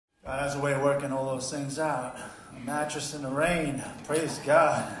has a way of working all those things out. A mattress in the rain. Praise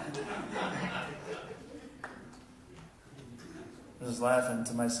God. I was laughing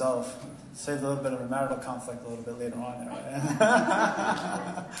to myself. Saved a little bit of a marital conflict a little bit later on there,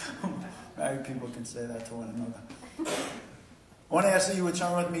 right? Married people can say that to one another. I want to ask that you would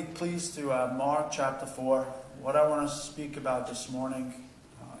turn with me, please, to Mark chapter 4. What I want to speak about this morning,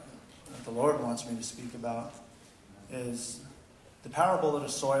 what the Lord wants me to speak about, is the parable of the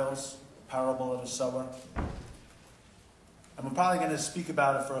soils, the parable of the sower. And we're probably going to speak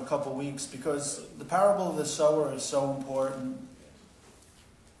about it for a couple weeks because the parable of the sower is so important.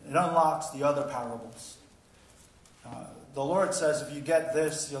 It unlocks the other parables. The Lord says, if you get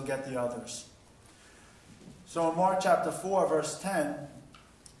this, you'll get the others. So in Mark chapter 4, verse 10,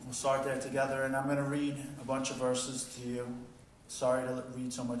 we'll start there together, and I'm going to read a bunch of verses to you. Sorry to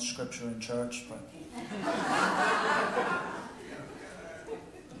read so much scripture in church, but...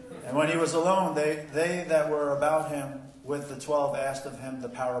 And when he was alone, they that were about him with the 12 asked of him the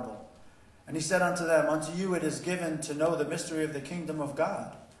parable. And he said unto them, Unto you it is given to know the mystery of the kingdom of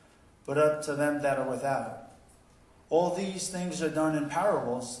God, but unto them that are without. All these things are done in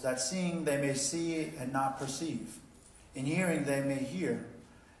parables, that seeing they may see and not perceive, in hearing they may hear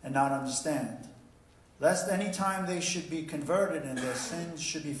and not understand, lest any time they should be converted and their sins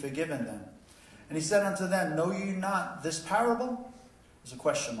should be forgiven them. And he said unto them, Know ye not this parable? There's a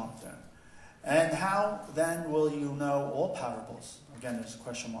question mark there. And how then will you know all parables? Again, there's a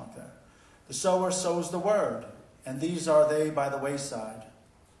question mark there. The sower sows the word, and these are they by the wayside,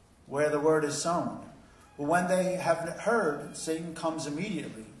 where the word is sown. But when they have heard, Satan comes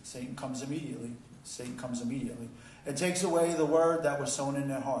immediately. Satan comes immediately. Satan comes immediately. And takes away the word that was sown in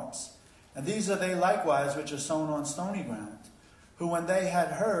their hearts. And these are they likewise which are sown on stony ground, who when they had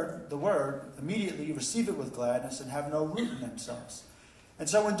heard the word, immediately receive it with gladness and have no root in themselves. And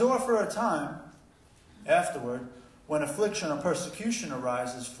so endure for a time. Afterward, when affliction or persecution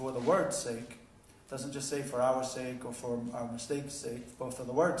arises for the word's sake, doesn't just say for our sake or for our mistake's sake, but for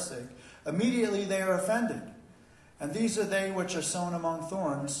the word's sake, immediately they are offended. And these are they which are sown among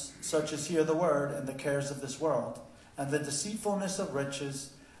thorns, such as hear the word, and the cares of this world, and the deceitfulness of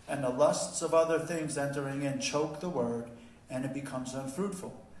riches, and the lusts of other things entering in choke the word, and it becomes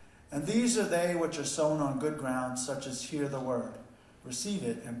unfruitful. And these are they which are sown on good ground, such as hear the word, receive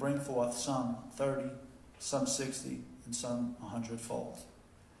it, and bring forth some 30, some 60, and some 100-fold.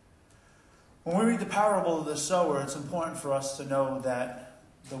 When we read the parable of the sower, it's important for us to know that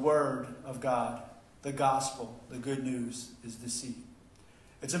the word of God, the gospel, the good news, is the seed.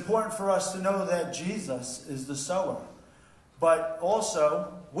 It's important for us to know that Jesus is the sower. But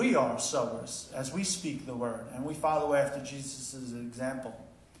also, we are sowers as we speak the word, and we follow after Jesus' example.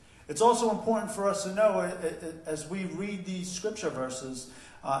 It's also important for us to know, as we read these scripture verses,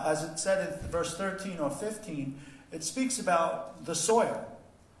 as it said in verse 13 or 15, it speaks about the soil.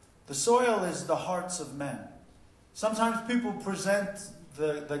 The soil is the hearts of men. Sometimes people present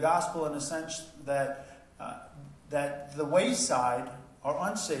the gospel in a sense that the wayside are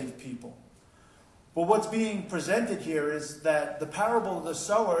unsaved people. But what's being presented here is that the parable of the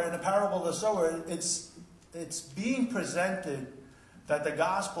sower, in the parable of the sower, it's being presented that the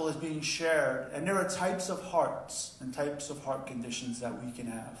gospel is being shared, and there are types of hearts and types of heart conditions that we can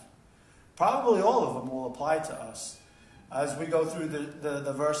have. Probably all of them will apply to us as we go through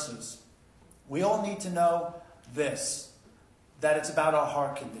the verses. We all need to know this, that it's about our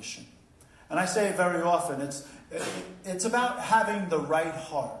heart condition. And I say it very often, it's about having the right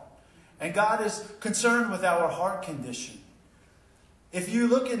heart. And God is concerned with our heart condition. If you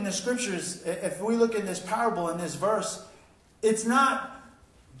look in the scriptures, if we look in this parable, in this verse, it's not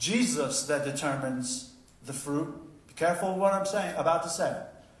Jesus that determines the fruit. Be careful what I'm about to say.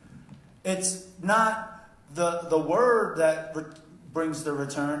 It's not the word that brings the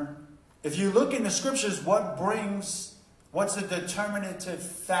return. If you look in the scriptures, what's the determinative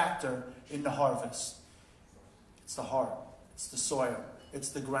factor in the harvest? It's the heart. It's the soil. It's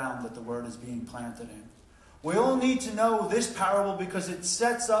the ground that the word is being planted in. We all need to know this parable because it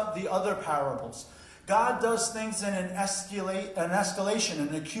sets up the other parables. God does things in an escalation,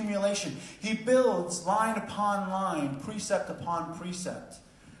 an accumulation. He builds line upon line, precept upon precept.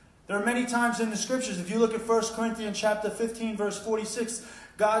 There are many times in the scriptures, if you look at 1 Corinthians chapter 15, verse 46,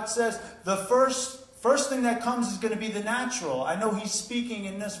 God says the first thing that comes is going to be the natural. I know he's speaking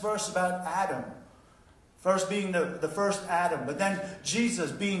in this verse about Adam. First being the first Adam, but then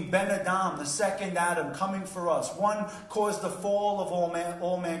Jesus being Ben Adam, the second Adam, coming for us. One caused the fall of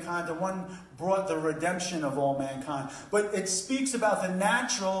all mankind, and one brought the redemption of all mankind. But it speaks about the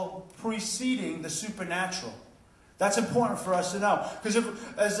natural preceding the supernatural. That's important for us to know. Because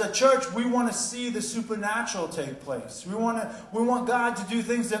as a church, we want to see the supernatural take place. We want God to do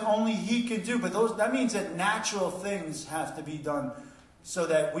things that only He can do. But that means that natural things have to be done so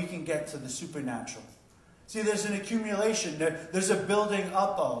that we can get to the supernatural. See, there's an accumulation. There's a building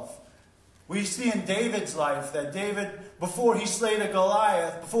up of. We see in David's life that David, before he slayed a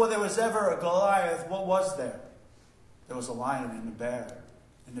Goliath, before there was ever a Goliath, what was there? There was a lion and a bear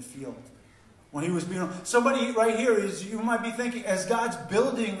in the field. When he was being, somebody right here is, you might be thinking, as God's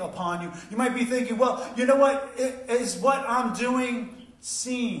building upon you, you might be thinking, well, you know what? Is what I'm doing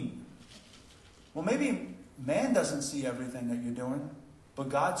seen? Well, maybe man doesn't see everything that you're doing, but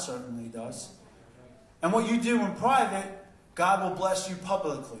God certainly does. And what you do in private, God will bless you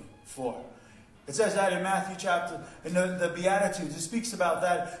publicly for. It says that in Matthew chapter, in the Beatitudes, it speaks about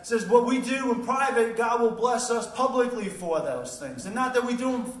that. It says, what we do in private, God will bless us publicly for those things. And not that we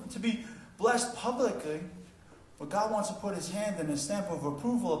do them to be blessed publicly, but God wants to put His hand and His stamp of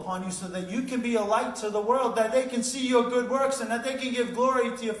approval upon you so that you can be a light to the world, that they can see your good works and that they can give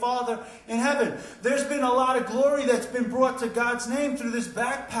glory to your Father in heaven. There's been a lot of glory that's been brought to God's name through this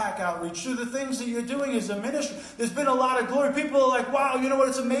backpack outreach, through the things that you're doing as a ministry. There's been a lot of glory. People are like, wow, you know what?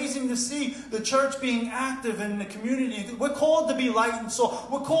 It's amazing to see the church being active in the community. We're called to be light and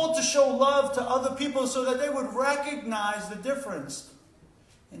salt. We're called to show love to other people so that they would recognize the difference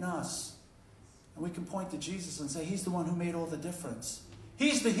in us. And we can point to Jesus and say, He's the one who made all the difference.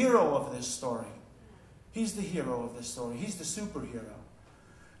 He's the hero of this story. He's the hero of this story. He's the superhero.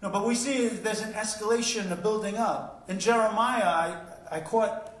 No, but we see there's an escalation, a building up. In Jeremiah, I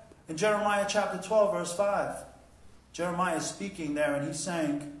caught in Jeremiah chapter 12, verse 5. Jeremiah is speaking there, and he's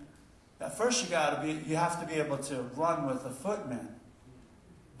saying that first you have to be able to run with the footmen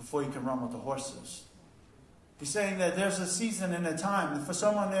before you can run with the horses. He's saying that there's a season and a time for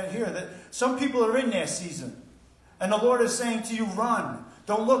someone here that some people are in their season. And the Lord is saying to you, run.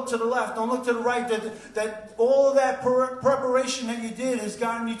 Don't look to the left. Don't look to the right. That all of that preparation that you did has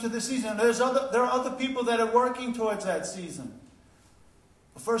gotten you to the season. There are other people that are working towards that season.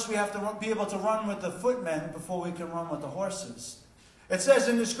 But first we have to be able to run with the footmen before we can run with the horses. It says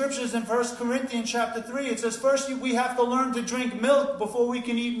in the scriptures in 1 Corinthians chapter 3, it says first we have to learn to drink milk before we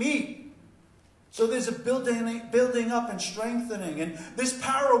can eat meat. So there's a building up and strengthening. And this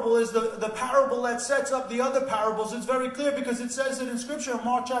parable is the parable that sets up the other parables. It's very clear because it says it in Scripture in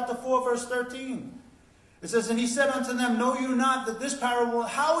Mark chapter 4, verse 13. It says, and He said unto them, know you not that this parable,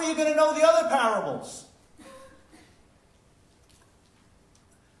 how are you going to know the other parables?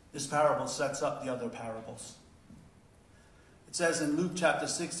 This parable sets up the other parables. It says in Luke chapter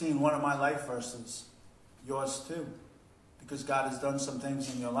 16, one of my life verses, yours too, because God has done some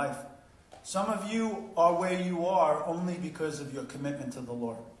things in your life. Some of you are where you are only because of your commitment to the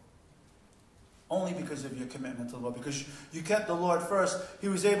Lord. Only because of your commitment to the Lord. Because you kept the Lord first, He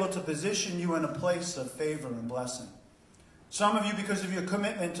was able to position you in a place of favor and blessing. Some of you, because of your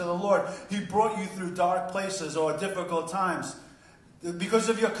commitment to the Lord, He brought you through dark places or difficult times. Because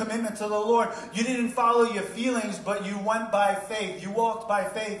of your commitment to the Lord, you didn't follow your feelings, but you went by faith. You walked by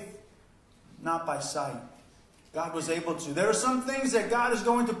faith, not by sight. God was able to. There are some things that God is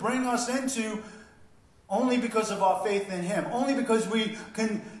going to bring us into only because of our faith in Him. Only because we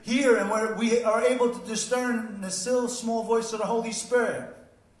can hear and we are able to discern the still small voice of the Holy Spirit.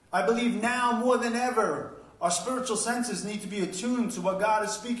 I believe now more than ever, our spiritual senses need to be attuned to what God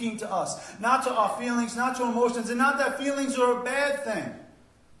is speaking to us. Not to our feelings, not to emotions, and not that feelings are a bad thing.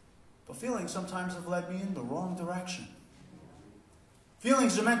 But feelings sometimes have led me in the wrong direction.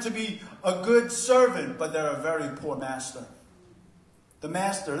 Feelings are meant to be a good servant, but they're a very poor master. The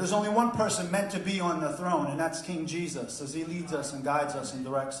master, there's only one person meant to be on the throne, and that's King Jesus, as He leads us and guides us and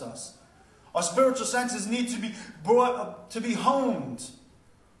directs us. Our spiritual senses need to be brought to be honed,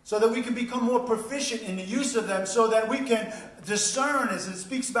 so that we can become more proficient in the use of them, so that we can discern, as it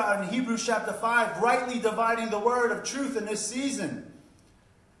speaks about in Hebrews chapter 5, rightly dividing the word of truth in this season.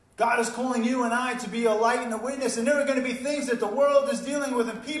 God is calling you and I to be a light and a witness. And there are going to be things that the world is dealing with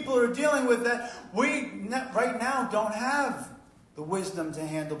and people are dealing with that we right now don't have the wisdom to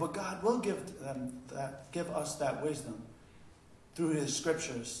handle. But God will give us that wisdom through His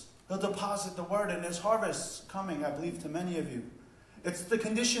scriptures. He'll deposit the word, and there's harvest coming, I believe, to many of you. It's the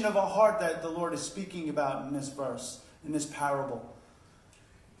condition of our heart that the Lord is speaking about in this verse, in this parable.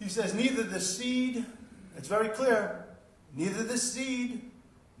 He says, neither the seed, it's very clear, neither the seed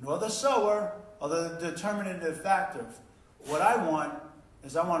nor the sower are the determinative factor. What I want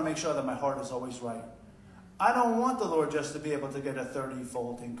is I want to make sure that my heart is always right. I don't want the Lord just to be able to get a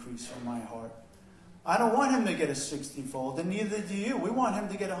 30-fold increase from my heart. I don't want Him to get a 60-fold, and neither do you. We want Him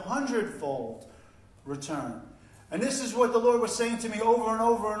to get a 100-fold return. And this is what the Lord was saying to me over and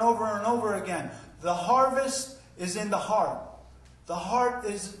over and over and over again. The harvest is in the heart. The heart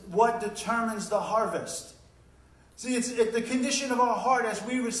is what determines the harvest. See, it's the condition of our heart as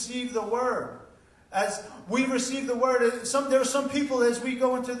we receive the Word. As we receive the Word, there are some people, as we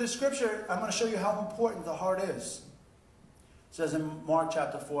go into the Scripture, I'm going to show you how important the heart is. It says in Mark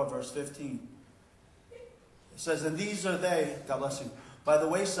chapter 4, verse 15. It says, and these are they, God bless you, by the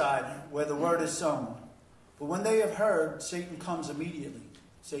wayside where the Word is sown. But when they have heard, Satan comes immediately.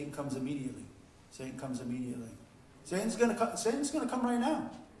 Satan comes immediately. Satan comes immediately. Satan's going to come right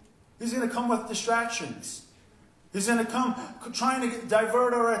now. He's going to come with distractions. He's going to come trying to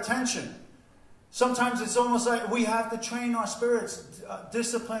divert our attention. Sometimes it's almost like we have to train our spirits,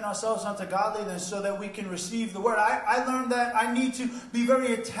 discipline ourselves unto godliness so that we can receive the Word. I learned that I need to be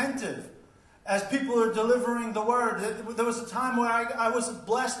very attentive as people are delivering the Word. There was a time where I was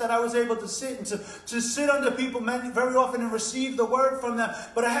blessed that I was able to sit and to sit under people very often and receive the Word from them.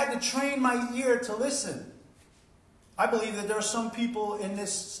 But I had to train my ear to listen. I believe that there are some people in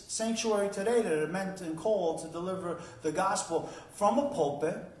this sanctuary today that are meant and called to deliver the gospel from a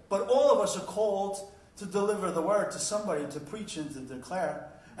pulpit. But all of us are called to deliver the Word to somebody, to preach and to declare.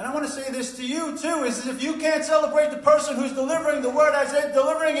 And I want to say this to you too, is if you can't celebrate the person who's delivering the Word as they're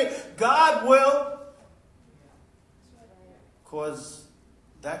delivering it, God will cause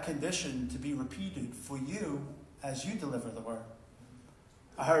that condition to be repeated for you as you deliver the Word.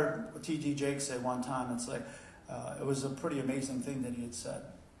 I heard T.D. Jakes say one time, it's like, it was a pretty amazing thing that he had said.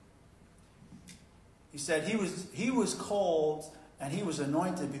 He said he was called and he was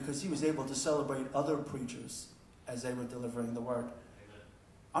anointed because he was able to celebrate other preachers as they were delivering the Word. Amen.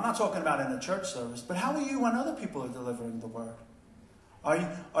 I'm not talking about in a church service, but how are you when other people are delivering the Word? Are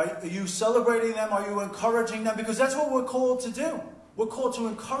you celebrating them? Are you encouraging them? Because that's what we're called to do. We're called to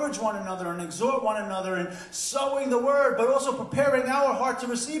encourage one another and exhort one another and sowing the Word, but also preparing our heart to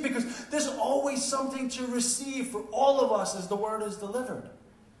receive, because there's always something to receive for all of us as the Word is delivered.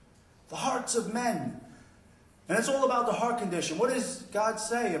 The hearts of men. And it's all about the heart condition. What does God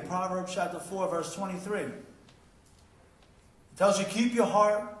say in Proverbs chapter 4, verse 23? It tells you, keep your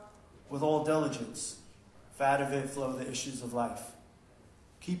heart with all diligence. For out of it flow the issues of life.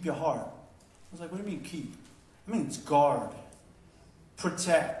 Keep your heart. I was like, what do you mean keep? It means guard.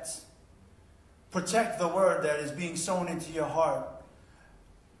 Protect. Protect the Word that is being sown into your heart.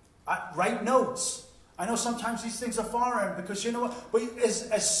 Write notes. I know sometimes these things are foreign because you know what? But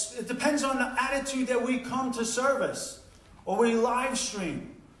it depends on the attitude that we come to service or we live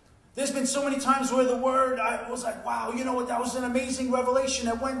stream. There's been so many times where the Word, I was like, wow, you know what? That was an amazing revelation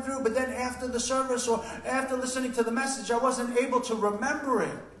that went through. But then after the service or after listening to the message, I wasn't able to remember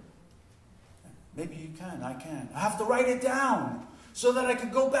it. Maybe you can. I can. I have to write it down so that I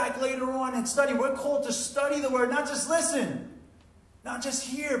could go back later on and study. We're called to study the Word, not just listen. Not just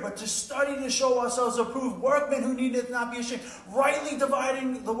hear, but to study to show ourselves approved. Workmen who needeth not be ashamed. Rightly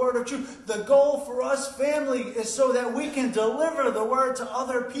dividing the word of truth. The goal for us, family, is so that we can deliver the Word to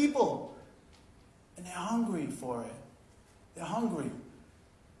other people. And they're hungry for it. They're hungry.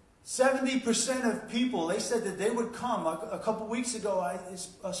 70% of people, they said that they would come. A couple weeks ago, I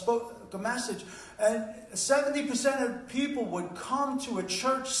spoke a message. And 70% of people would come to a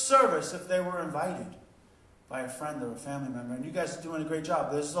church service if they were invited by a friend or a family member. And you guys are doing a great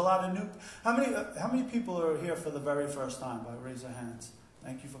job. There's a lot of new... How many people are here for the very first time? Raise their hands.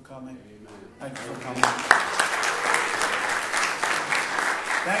 Thank you for coming. Amen. Thank you for coming.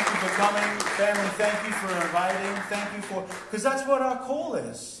 Thank you for coming. Family, thank you for inviting. Thank you for... Because that's what our call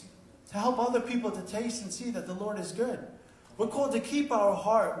is. To help other people to taste and see that the Lord is good. We're called to keep our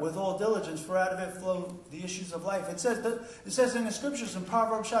heart with all diligence, for out of it flow the issues of life. It says in the Scriptures in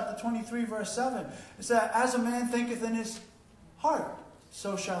Proverbs chapter 23, verse 7, it says, as a man thinketh in his heart,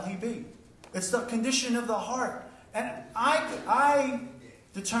 so shall he be. It's the condition of the heart. And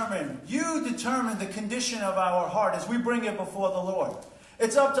you determine the condition of our heart as we bring it before the Lord.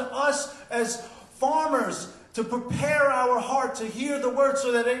 It's up to us as farmers to prepare our heart to hear the Word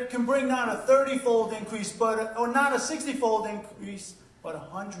so that it can bring not a 30-fold increase, or not a 60-fold increase, but a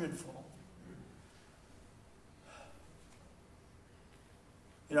 100-fold.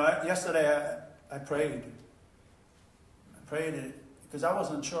 You know, yesterday I prayed. I prayed because I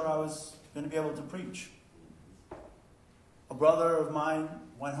wasn't sure I was going to be able to preach. A brother of mine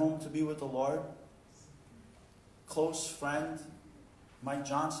went home to be with the Lord. Close friend, Mike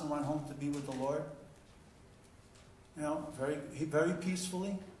Johnson, went home to be with the Lord. You know, very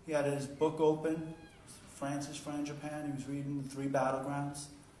peacefully. He had his book open, Francis from Japan. He was reading the 3 battlegrounds.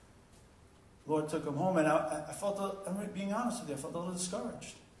 The Lord took him home, and I felt, I'm being honest with you, I felt a little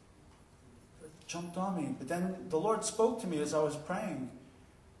discouraged. jumped on me. But then the Lord spoke to me as I was praying.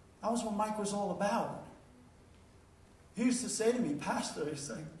 That was what Mike was all about. He used to say to me, Pastor, he's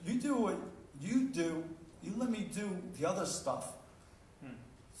like, you do what you do. You let me do the other stuff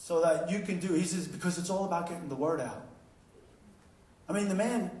so that you can do. He says, because it's all about getting the word out. I mean, the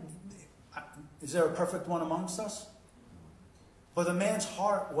man, is there a perfect one amongst us? But the man's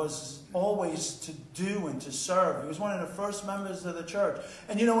heart was always to do and to serve. He was one of the first members of the church.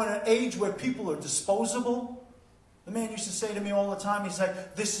 And you know, in an age where people are disposable, the man used to say to me all the time, he's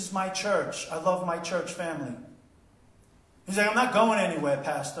like, this is my church. I love my church family. He's like, I'm not going anywhere,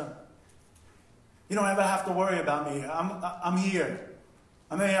 Pastor. You don't ever have to worry about me. I'm here.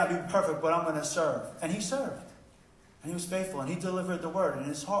 I may not be perfect, but I'm going to serve. And he served. And he was faithful. And he delivered the word. And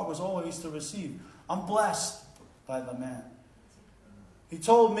his heart was always to receive. I'm blessed by the man. He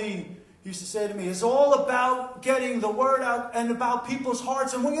told me, he used to say to me, it's all about getting the word out and about people's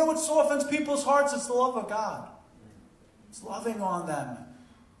hearts. And you know what softens people's hearts? It's the love of God. It's loving on them.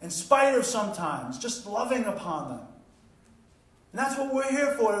 In spite of sometimes, just loving upon them. And that's what we're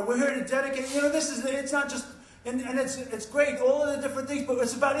here for. We're here to dedicate. You know, it's not just, and it's great, all of the different things, but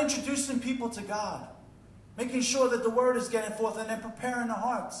it's about introducing people to God. Making sure that the word is getting forth and then preparing the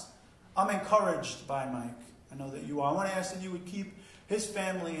hearts. I'm encouraged by Mike. I know that you are. I want to ask that you would keep his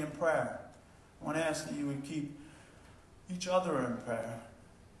family in prayer. I want to ask that you would keep each other in prayer.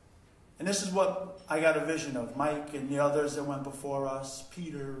 And this is what I got a vision of. Mike and the others that went before us,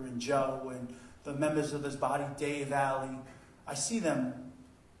 Peter and Joe and the members of this body, Dave, Alley. I see them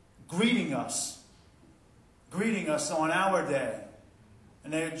greeting us on our day.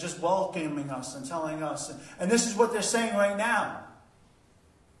 And they're just welcoming us and telling us. And this is what they're saying right now.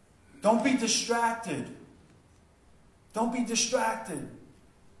 Don't be distracted. Don't be distracted.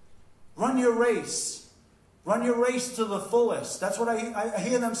 Run your race. Run your race to the fullest. That's what I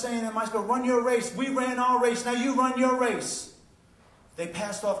hear them saying in my spirit. Run your race. We ran our race. Now you run your race. They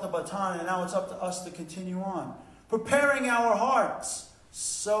passed off the baton, and now it's up to us to continue on. Preparing our hearts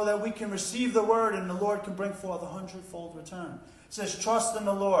so that we can receive the word and the Lord can bring forth 100-fold return. It says, trust in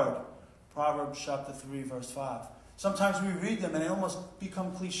the Lord. Proverbs chapter 3, verse 5. Sometimes we read them and they almost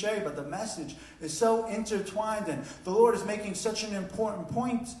become cliche, but the message is so intertwined, and the Lord is making such an important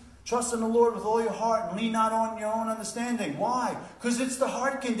point. Trust in the Lord with all your heart and lean not on your own understanding. Why? Because it's the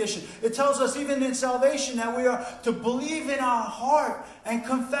heart condition. It tells us even in salvation that we are to believe in our heart and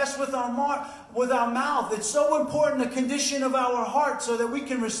confess with our mouth. It's so important, the condition of our heart, so that we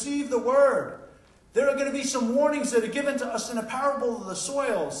can receive the word. There are going to be some warnings that are given to us in the parable of the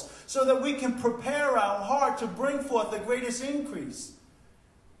soils so that we can prepare our heart to bring forth the greatest increase.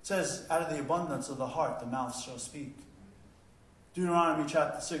 It says, out of the abundance of the heart, the mouth shall speak. Deuteronomy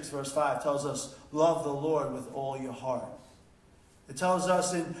chapter 6, verse 5 tells us, love the Lord with all your heart. It tells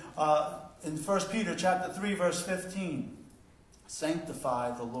us in 1 Peter chapter 3, verse 15,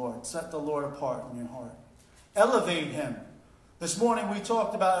 sanctify the Lord. Set the Lord apart in your heart. Elevate him. This morning we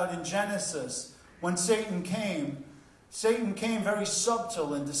talked about it in Genesis. When Satan came very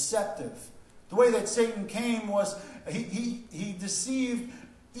subtle and deceptive. The way that Satan came was he deceived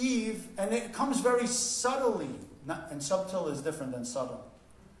Eve, and it comes very subtly. And subtle is different than subtle.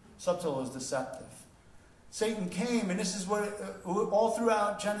 Subtle is deceptive. Satan came, and this is what, all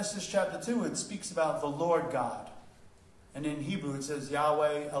throughout Genesis chapter 2, it speaks about the Lord God. And in Hebrew it says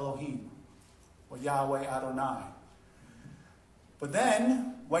Yahweh Elohim, or Yahweh Adonai. But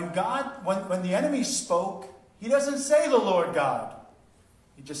then, when the enemy spoke, he doesn't say the Lord God.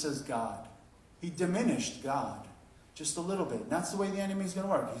 He just says God. He diminished God just a little bit. And that's the way the enemy is going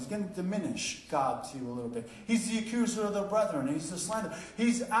to work. He's going to diminish God to you a little bit. He's the accuser of the brethren. He's the slanderer.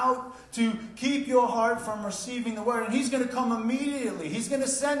 He's out to keep your heart from receiving the word. And he's going to come immediately. He's going to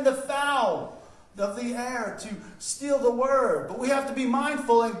send the fowl of the air to steal the word. But we have to be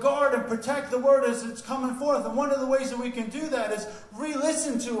mindful and guard and protect the word as it's coming forth. And one of the ways that we can do that is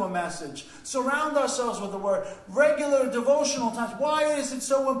re-listen to a message. Surround ourselves with the word. Regular devotional times. Why is it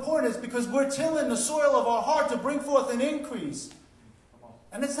so important? It's because we're tilling the soil of our heart to bring forth an increase.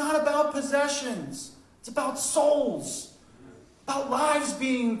 And it's not about possessions. It's about souls. About lives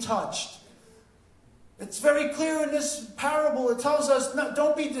being touched. It's very clear in this parable. It tells us, no,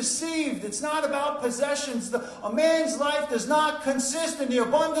 don't be deceived. It's not about possessions. A man's life does not consist in the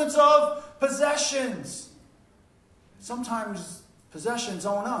abundance of possessions. Sometimes possessions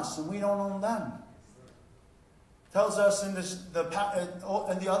own us and we don't own them. It tells us in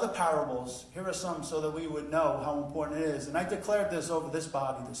the other parables, here are some so that we would know how important it is. And I declared this over this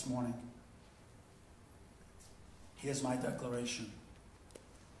body this morning. Here's my declaration.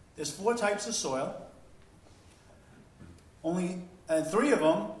 There's 4 types of soil. And 3 of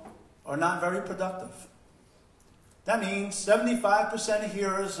them are not very productive. That means 75% of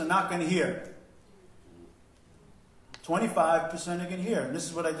hearers are not going to hear. 25% are going to hear. And this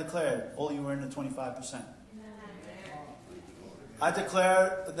is what I declared. All you were in the 25%. I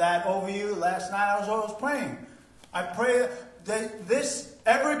declared that over you last night. I was praying. I pray that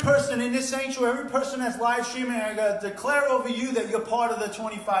every person in this sanctuary, every person that's live streaming, I got to declare over you that you're part of the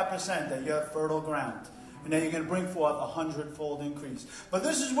 25%, that you're fertile ground. And that you're going to bring forth 100-fold increase. But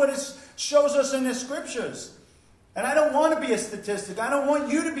this is what it shows us in the scriptures. And I don't want to be a statistic. I don't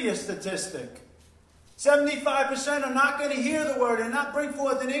want you to be a statistic. 75% are not going to hear the word and not bring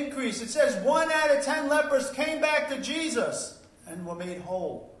forth an increase. It says 1 out of 10 lepers came back to Jesus and were made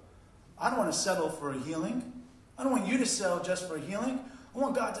whole. I don't want to settle for a healing. I don't want you to settle just for a healing. I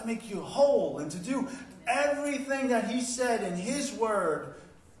want God to make you whole and to do everything that He said in His word.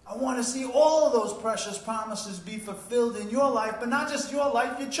 I want to see all of those precious promises be fulfilled in your life, but not just your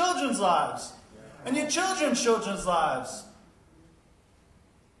life, your children's lives. And your children's lives.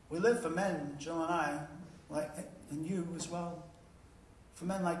 We live for men, Jill and I, and you as well, for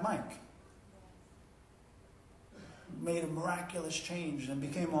men like Mike. Made a miraculous change and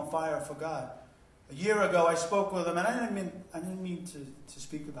became on fire for God. A year ago, I spoke with him, and I didn't mean to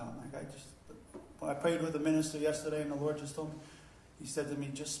speak about Mike. I prayed with the minister yesterday, and the Lord just told me, He said to me,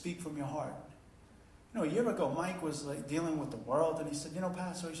 just speak from your heart. A year ago, Mike was dealing with the world, and he said,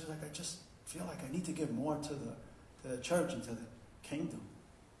 Pastor, he's like, I just feel like I need to give more to the church and to the kingdom.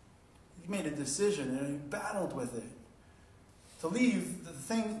 He made a decision, and he battled with it. To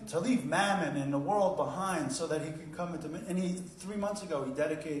leave mammon and the world behind so that he could come into, and 3 months ago he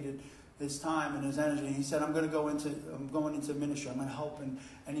dedicated his time and his energy. And he said, I'm going into ministry. I'm going to help in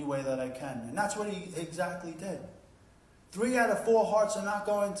any way that I can. And that's what he exactly did. 3 out of 4 hearts are not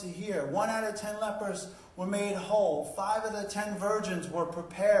going to hear. 1 out of 10 lepers were made whole. 5 of the 10 virgins were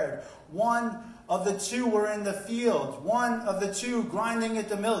prepared. 1 of the 2 were in the field. 1 of the 2 grinding at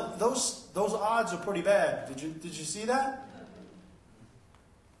the mill. Those odds are pretty bad. Did you see that?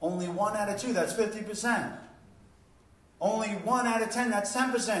 Only 1 out of 2, that's 50%. Only 1 out of 10, that's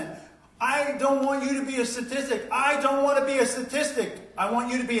 10%. I don't want you to be a statistic. I don't want to be a statistic. I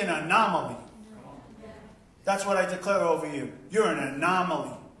want you to be an anomaly. That's what I declare over you. You're an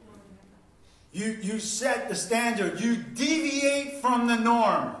anomaly. You set the standard. You deviate from the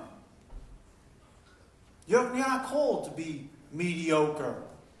norm. You're not called to be mediocre.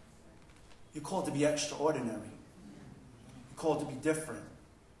 You're called to be extraordinary. You're called to be different.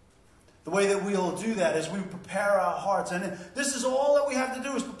 The way that we'll do that is we prepare our hearts. And this is all that we have to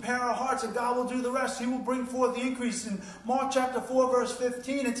do is prepare our hearts, and God will do the rest. He will bring forth the increase. In Mark chapter 4, verse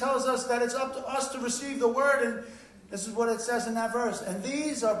 15, it tells us that it's up to us to receive the word. And this is what it says in that verse. And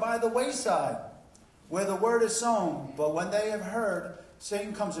these are by the wayside, where the word is sown. But when they have heard,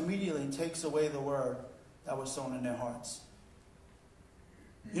 Satan comes immediately and takes away the word that was sown in their hearts.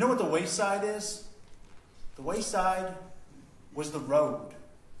 You know what the wayside is? The wayside was the road.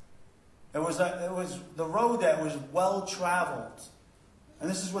 It was the road that was well traveled. And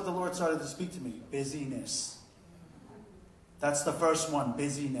this is what the Lord started to speak to me. Busyness. That's the first one.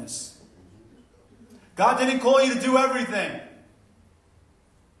 Busyness. God didn't call you to do everything.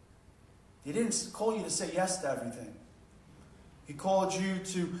 He didn't call you to say yes to everything. He called you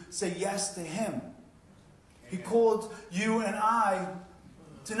to say yes to Him. He called you and I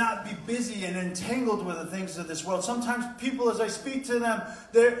to not be busy and entangled with the things of this world. Sometimes people, as I speak to them,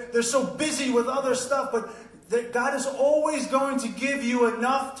 they're so busy with other stuff, but God is always going to give you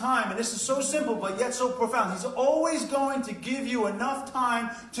enough time. And this is so simple, but yet so profound. He's always going to give you enough time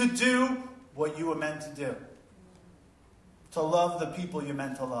to do what you were meant to do. To love the people you're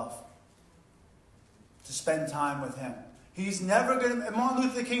meant to love. To spend time with Him. He's never going to... Martin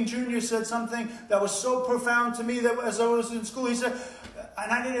Luther King Jr. said something that was so profound to me that as I was in school, he said... And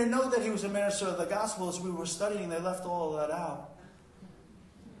I didn't know that he was a minister of the gospel. As we were studying, they left all of that out.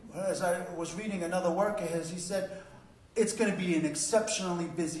 As I was reading another work of his, he said, it's going to be an exceptionally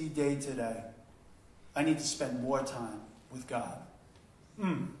busy day today. I need to spend more time with God.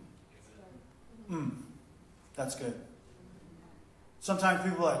 That's good. Sometimes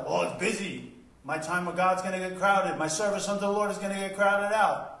people are like, oh, it's busy. My time with God's going to get crowded. My service unto the Lord is going to get crowded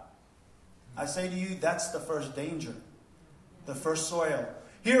out. I say to you, that's the first danger. The first soil.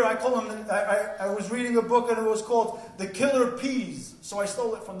 Here I call them, I was reading a book and it was called The Killer Peas. So I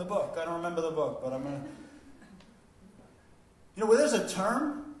stole it from the book. I don't remember the book, but I'm going to... Well, there's a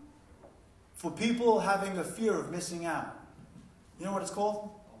term for people having a fear of missing out. You know what it's called?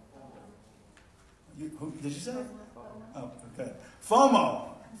 Did you say it? Oh, okay. FOMO.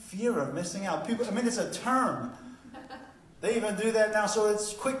 Fear of missing out. People, it's a term. They even do that now, so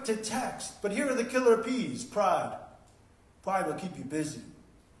it's quick to text. But here are the killer P's. Pride. Pride will keep you busy.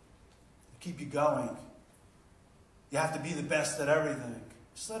 It'll keep you going. You have to be the best at everything.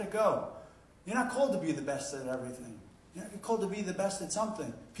 Just let it go. You're not called to be the best at everything. You're called to be the best at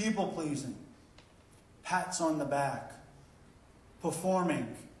something. People-pleasing. Pats on the back.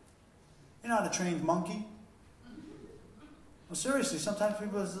 Performing. You're not a trained monkey. Well, seriously, sometimes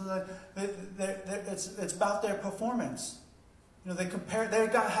people, it's about their performance. You know, they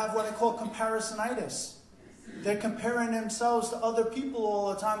have what I call comparisonitis. They're comparing themselves to other people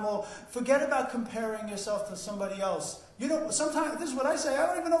all the time. Well, forget about comparing yourself to somebody else. You know, sometimes, this is what I say, I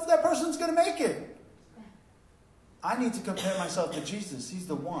don't even know if that person's going to make it. I need to compare myself to Jesus. He's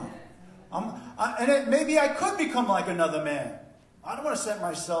the one. Maybe I could become like another man. I don't want to set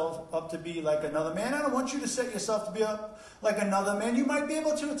myself up to be like another man. I don't want you to set yourself to be up like another man. You might be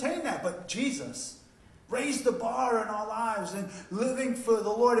able to attain that, but Jesus raised the bar in our lives and living for the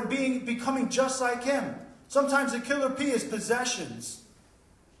Lord and becoming just like Him. Sometimes the killer P is possessions.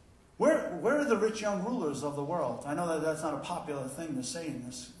 Where are the rich young rulers of the world? I know that that's not a popular thing to say in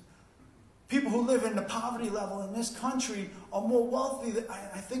this. People who live in the poverty level in this country are more wealthy.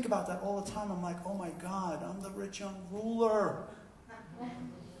 I think about that all the time. I'm like, oh my God, I'm the rich young ruler.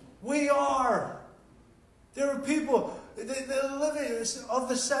 We are. There are people, they're living, of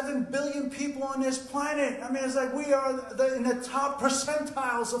the 7 billion people on this planet. I mean, it's like we are in the top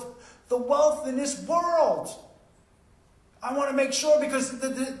percentiles of the wealth in this world. I want to make sure, because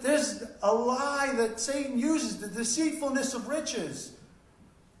there's a lie that Satan uses, the deceitfulness of riches.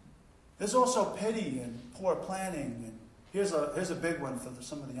 There's also pity and poor planning. And here's a big one for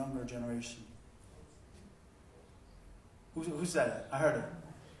some of the younger generation. Who said it? I heard it.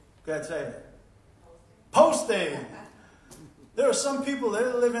 Go ahead, say it. Posting. There are some people that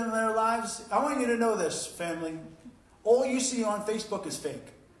are living their lives. I want you to know this, family. All you see on Facebook is fake.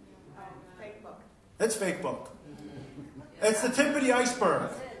 Fake book. It's fake book. It's the tip of the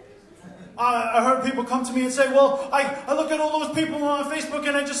iceberg. I heard people come to me and say, well, I look at all those people on Facebook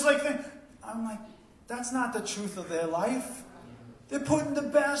and I just like think. I'm like, that's not the truth of their life. They're putting the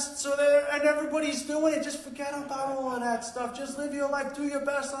best, and everybody's doing it. Just forget about all of that stuff. Just live your life. Do your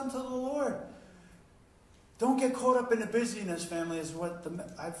best unto the Lord. Don't get caught up in the busyness, family, is what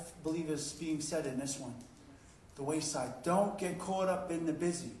I believe is being said in this one. The Wayside. Don't get caught up in the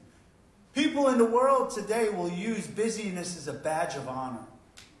busy. People in the world today will use busyness as a badge of honor.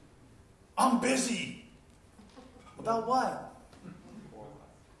 I'm busy. About what?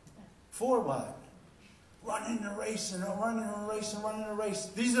 For what? Running a race and running a race and running a race.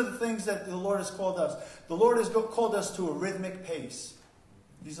 These are the things that the Lord has called us. The Lord has called us to a rhythmic pace.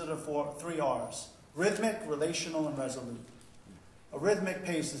 These are the 3 R's. Rhythmic, relational, and resolute. A rhythmic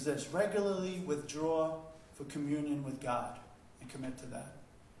pace is this. Regularly withdraw for communion with God and commit to that.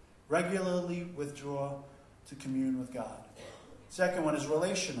 Regularly withdraw to commune with God. Second one is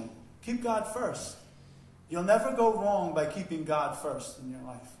relational. Keep God first. You'll never go wrong by keeping God first in your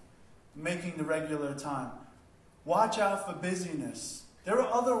life. Making the regular time. Watch out for busyness. There are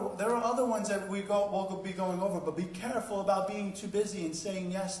other ones that we'll be going over, but be careful about being too busy and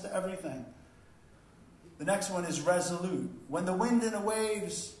saying yes to everything. The next one is resolute. When the wind and the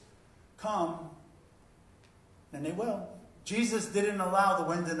waves come, and they will. Jesus didn't allow the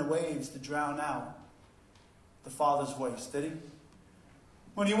wind and the waves to drown out the Father's voice, did He?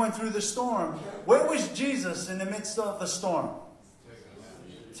 When He went through the storm, where was Jesus in the midst of the storm?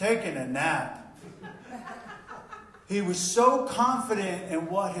 Taking a nap. He was so confident in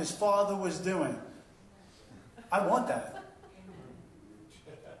what His Father was doing. I want that.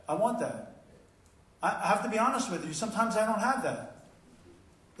 I want that. I have to be honest with you. Sometimes I don't have that.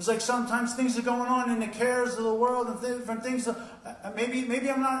 It's like sometimes things are going on in the cares of the world and different things. Maybe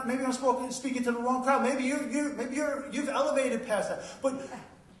I'm speaking to the wrong crowd. Maybe you've elevated past that. But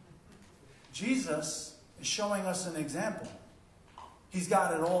Jesus is showing us an example. He's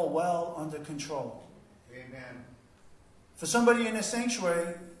got it all well under control. Amen. For somebody in this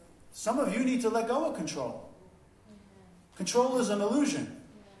sanctuary, some of you need to let go of control. Control is an illusion.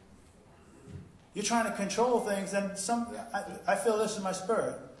 You're trying to control things, and I feel this in my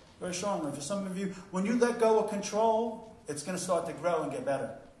spirit very strongly. For some of you, when you let go of control, it's going to start to grow and get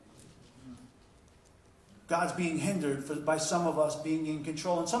better. God's being hindered by some of us being in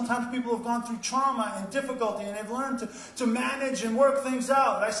control. And sometimes people have gone through trauma and difficulty, and they've learned to manage and work things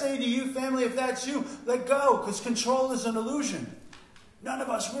out. And I say to you, family, if that's you, let go, because control is an illusion. None of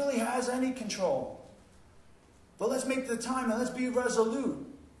us really has any control. But let's make the time and let's be resolute.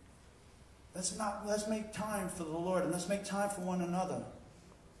 Let's make time for the Lord, and let's make time for one another.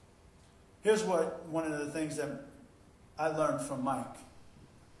 Here's one of the things that I learned from Mike.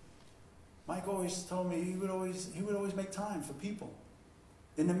 Mike always told me he would always make time for people.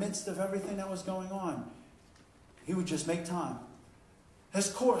 In the midst of everything that was going on, he would just make time.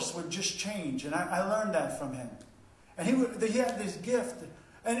 His course would just change, and I learned that from him. And he had this gift,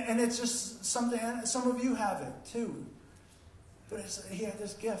 and it's just something, and some of you have it too. But he had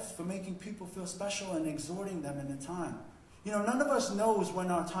this gift for making people feel special and exhorting them in the time. You know, none of us knows when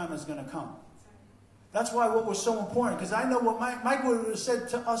our time is going to come. That's why what was so important, because I know what Mike would have said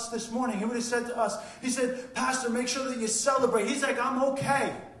to us this morning. He would have said to us, he said, Pastor, make sure that you celebrate. He's like, I'm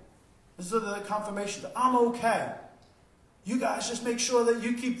okay. This is the confirmation. I'm okay. You guys just make sure that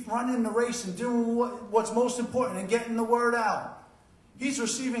you keep running the race and doing what's most important and getting the word out. He's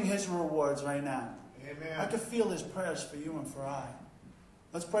receiving his rewards right now. Amen. I can feel his prayers for you and for I.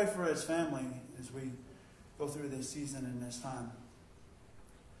 Let's pray for his family as we go through this season and this time.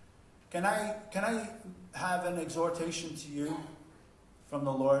 Can I have an exhortation to you from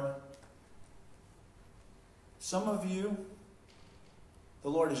the Lord? Some of you, the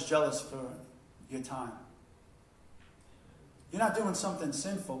Lord is jealous for your time. You're not doing something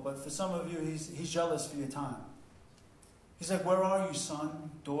sinful, but for some of you, he's jealous for your time. He's like, where are you,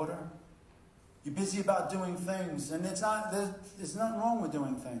 son, daughter? You're busy about doing things, and there's nothing wrong with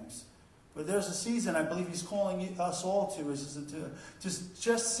doing things. But there's a season I believe he's calling us all to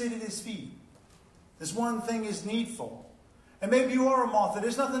just sit at his feet. This one thing is needful. And maybe you are a Martha.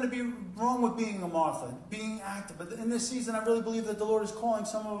 There's nothing to be wrong with being a Martha, being active. But in this season, I really believe that the Lord is calling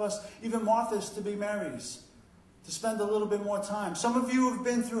some of us, even Marthas, to be Marys, to spend a little bit more time. Some of you have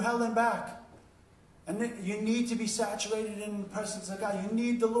been through hell and back. And you need to be saturated in the presence of God. You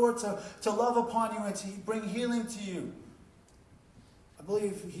need the Lord to love upon you and to bring healing to you. I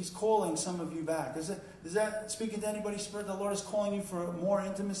believe he's calling some of you back. Is that speaking to anybody's spirit? The Lord is calling you for more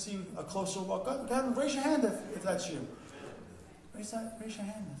intimacy, a closer walk. Go ahead, raise your hand if that's you. Raise your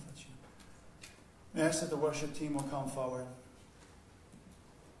hand if that's you. May I ask that the worship team will come forward.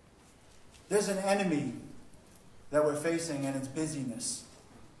 There's an enemy that we're facing, and it's busyness.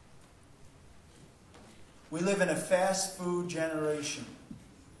 We live in a fast food generation.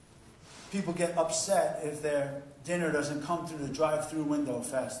 People get upset if their dinner doesn't come through the drive-through window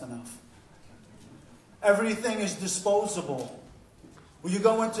fast enough. Everything is disposable. When you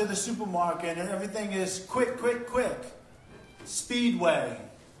go into the supermarket and everything is quick, quick, quick. Speedway.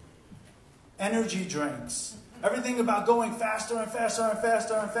 Energy drinks. Everything about going faster and faster and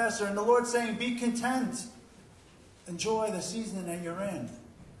faster and faster. And the Lord's saying, be content. Enjoy the season that you're in.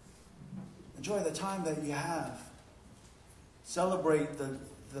 Enjoy the time that you have. Celebrate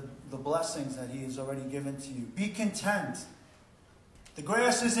the blessings that he has already given to you. Be content. The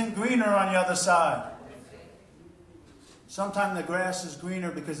grass isn't greener on the other side. Sometimes the grass is greener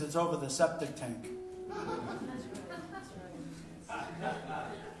because it's over the septic tank.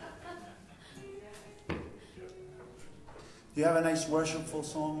 Do you have a nice worshipful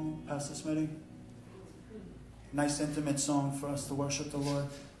song, Pastor Smitty? Nice intimate song for us to worship the Lord?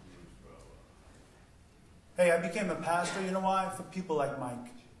 Hey, I became a pastor, you know why? For people like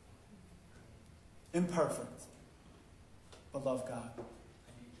Mike. Imperfect, but love God.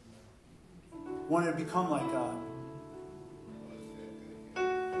 Wanted to become like God.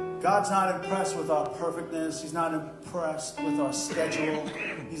 God's not impressed with our perfectness. He's not impressed with our schedule.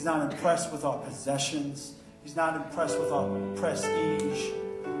 He's not impressed with our possessions. He's not impressed with our prestige.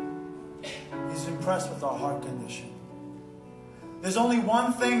 He's impressed with our heart condition. There's only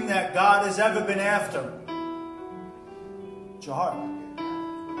one thing that God has ever been after. It's your heart.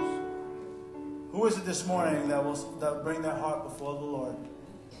 Who is it this morning that will bring their heart before the Lord?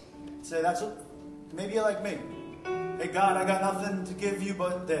 Say, maybe you're like me. Hey, God, I got nothing to give you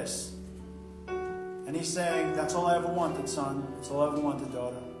but this. And he's saying, that's all I ever wanted, son. That's all I ever wanted,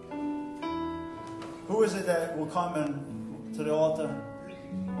 daughter. Who is it that will come to the altar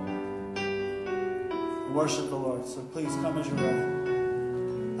and worship the Lord? So please come as you're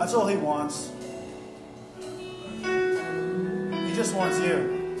ready. That's all he wants. He just wants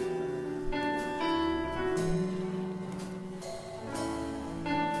you.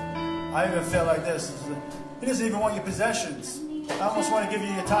 I even feel like this. He doesn't even want your possessions. I almost want to give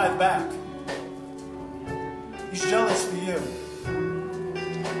you your tithe back. He's jealous for you.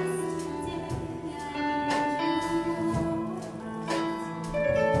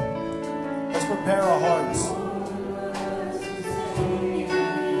 Let's prepare our hearts.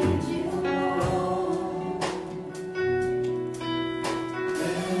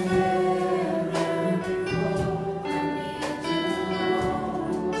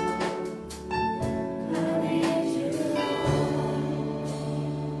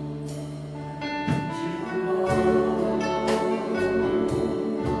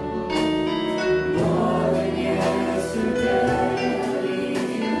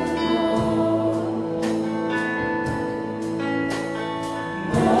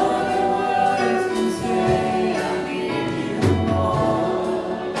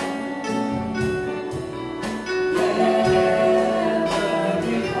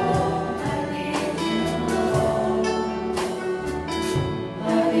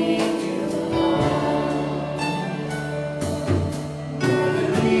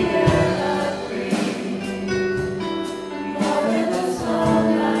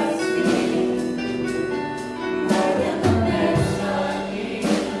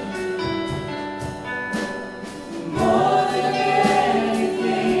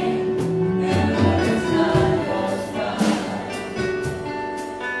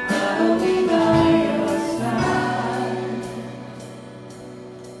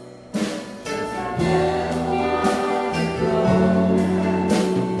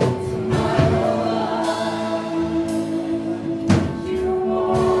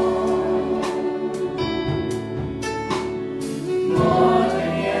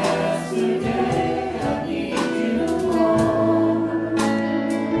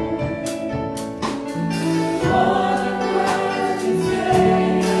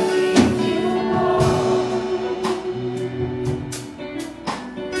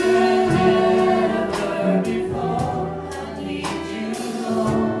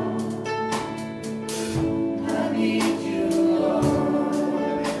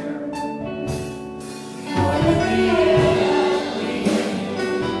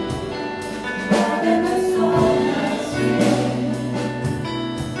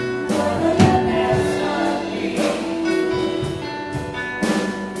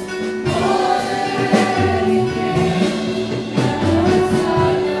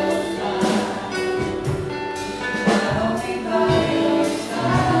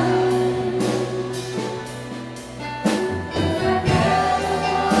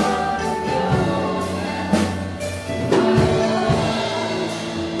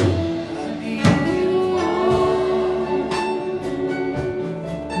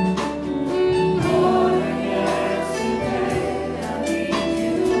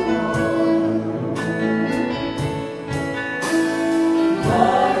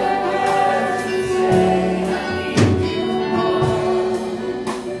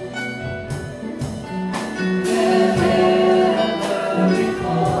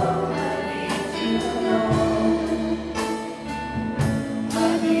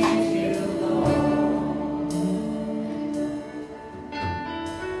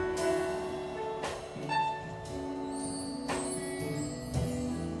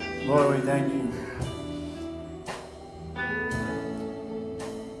 Lord, we thank you.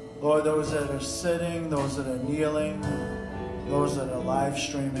 Lord, those that are sitting, those that are kneeling, those that are live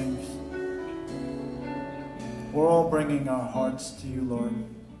streaming, we're all bringing our hearts to you, Lord.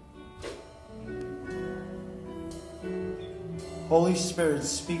 Holy Spirit,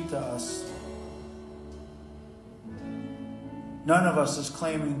 speak to us. None of us is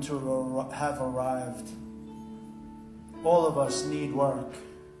claiming to have arrived. All of us need work.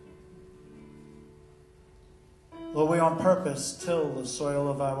 Lord, we on purpose till the soil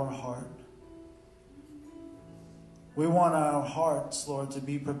of our heart. We want our hearts, Lord, to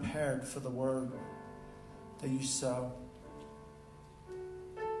be prepared for the word that you sow.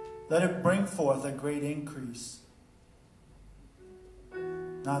 Let it bring forth a great increase.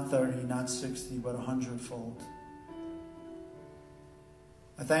 Not 30, not 60, but 100-fold.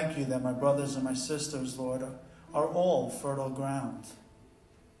 I thank you that my brothers and my sisters, Lord, are all fertile ground.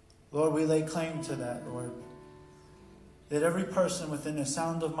 Lord, we lay claim to that, Lord. That every person within the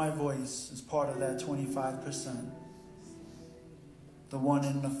sound of my voice is part of that 25%. The 1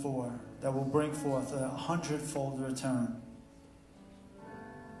 in the 4 that will bring forth a 100-fold return.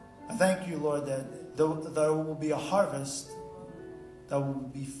 I thank you, Lord, that there will be a harvest that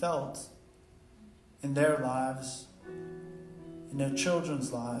will be felt in their lives, in their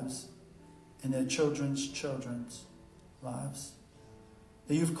children's lives, in their children's children's lives.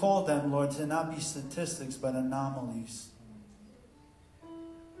 That you've called them, Lord, to not be statistics, but anomalies.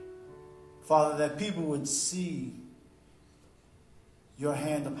 Father, that people would see your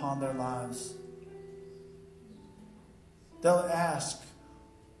hand upon their lives. They'll ask,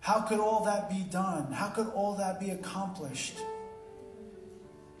 how could all that be done? How could all that be accomplished?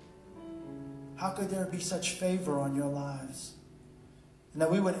 How could there be such favor on your lives? And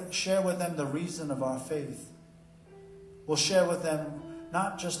that we would share with them the reason of our faith. We'll share with them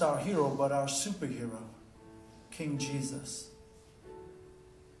not just our hero, but our superhero, King Jesus.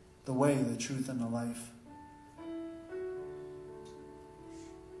 The way, the truth, and the life.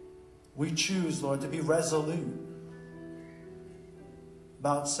 We choose, Lord, to be resolute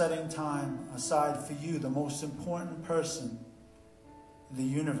about setting time aside for you, the most important person in the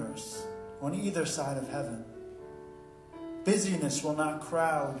universe, on either side of heaven. Busyness will not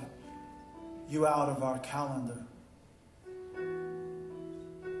crowd you out of our calendar.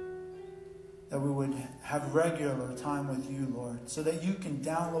 That we would have regular time with you, Lord, so that you can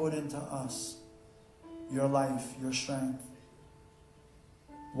download into us your life, your strength.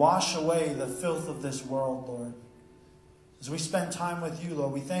 Wash away the filth of this world, Lord. As we spend time with you,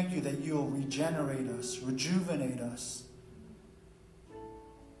 Lord, we thank you that you will regenerate us, rejuvenate us.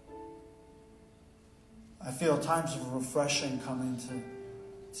 I feel times of refreshing coming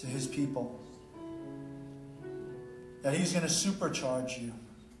to his people. That he's going to supercharge you.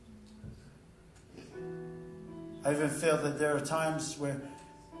 I even feel that there are times where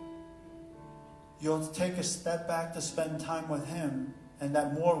you'll take a step back to spend time with him, and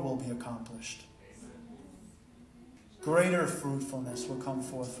that more will be accomplished. Greater fruitfulness will come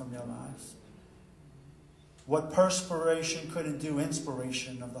forth from your lives. What perspiration couldn't do,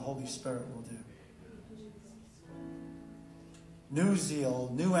 inspiration of the Holy Spirit will do. New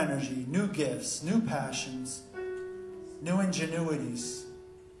zeal, new energy, new gifts, new passions, new ingenuities.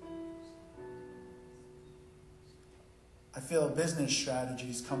 I feel business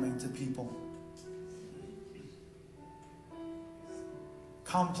strategies coming to people.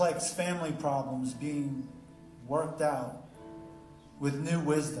 Complex family problems being worked out with new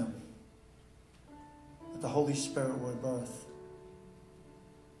wisdom that the Holy Spirit will birth.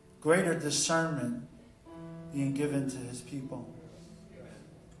 Greater discernment being given to his people.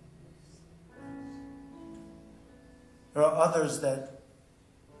 There are others that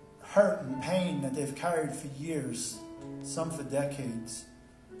hurt and pain that they've carried for years, some for decades.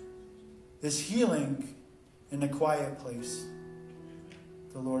 This healing in a quiet place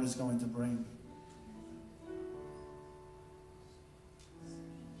the Lord is going to bring.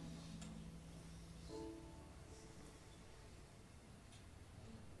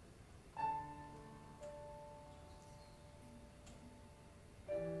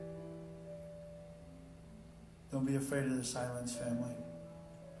 Don't be afraid of the silence, family.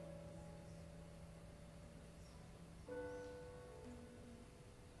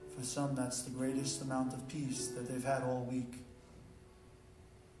 For some, that's the greatest amount of peace that they've had all week.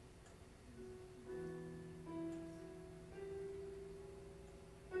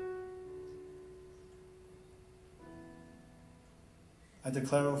 I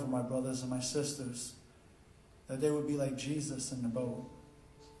declare over my brothers and my sisters that they would be like Jesus in the boat,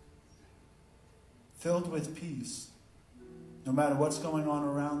 filled with peace, no matter what's going on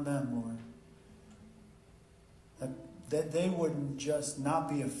around them, Lord. That they wouldn't just not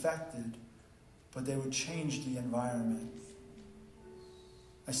be affected, but they would change the environment.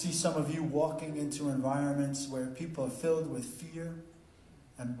 I see some of you walking into environments where people are filled with fear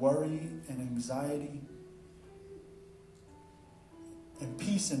and worry and anxiety, and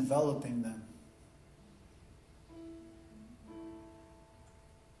peace enveloping them.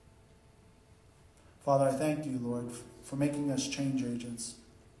 Father, I thank you, Lord, for making us change agents.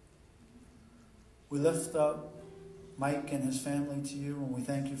 We lift up Mike and his family to you, and we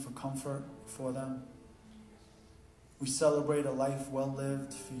thank you for comfort for them. We celebrate a life well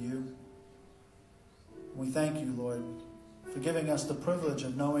lived for you. We thank you, Lord, for giving us the privilege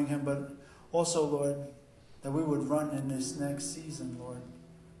of knowing him, but also, Lord, that we would run in this next season, Lord,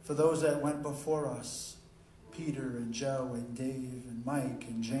 for those that went before us, Peter and Joe and Dave and Mike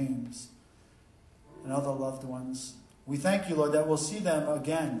and James and other loved ones. We thank you, Lord, that we'll see them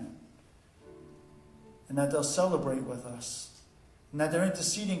again and that they'll celebrate with us and that they're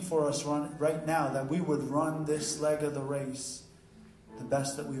interceding for us right now, that we would run this leg of the race the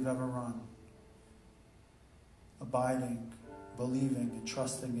best that we've ever run, abiding, believing, and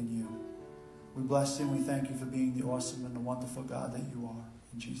trusting in you. We bless you and we thank you for being the awesome and the wonderful God that you are.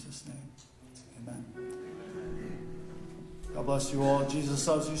 In Jesus' name, amen. God bless you all. Jesus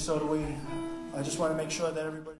loves you, so do we. I just want to make sure that everybody...